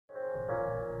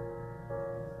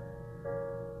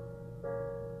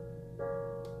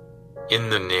In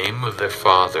the name of the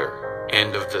Father,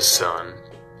 and of the Son,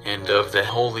 and of the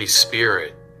Holy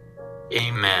Spirit.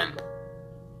 Amen.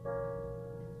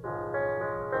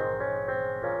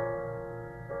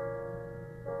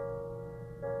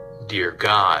 Dear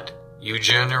God, you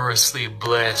generously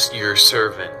blessed your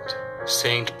servant,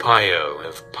 Saint Pio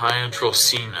of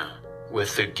Pietrelcina,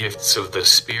 with the gifts of the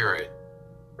Spirit.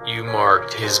 You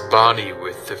marked his body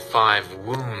with the 5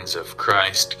 wounds of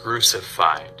Christ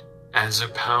crucified, as a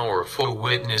powerful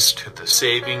witness to the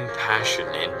saving passion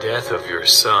and death of your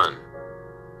Son.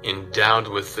 Endowed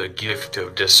with the gift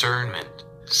of discernment,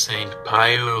 Saint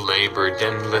Pio labored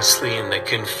endlessly in the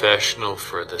confessional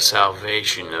for the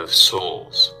salvation of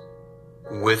souls.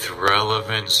 With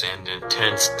relevance and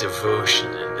intense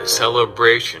devotion in the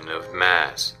celebration of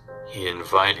Mass, he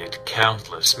invited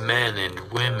countless men and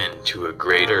women to a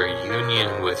greater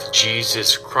union with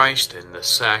Jesus Christ in the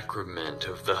sacrament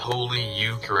of the Holy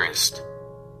Eucharist.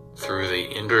 Through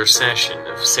the intercession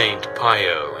of Saint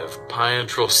Pio of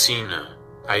Pietrelcina,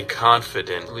 I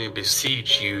confidently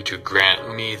beseech you to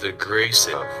grant me the grace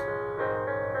of.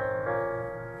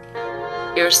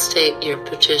 Here state your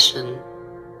petition.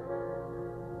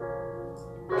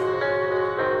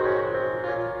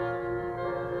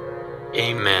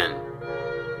 Amen.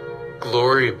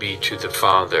 Glory be to the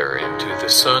Father, and to the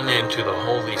Son, and to the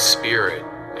Holy Spirit,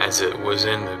 as it was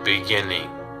in the beginning,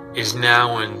 is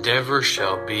now, and ever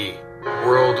shall be,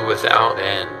 world without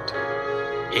end.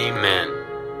 Amen.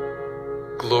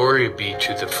 Glory be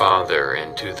to the Father,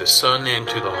 and to the Son, and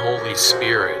to the Holy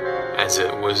Spirit, as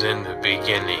it was in the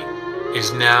beginning,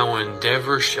 is now, and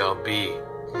ever shall be,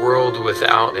 world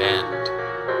without end.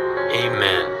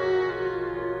 Amen.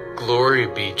 Glory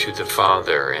be to the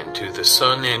Father, and to the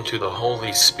Son, and to the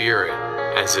Holy Spirit,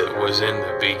 as it was in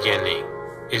the beginning,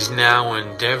 is now,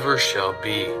 and ever shall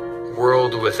be,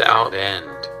 world without end.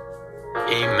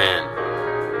 Amen.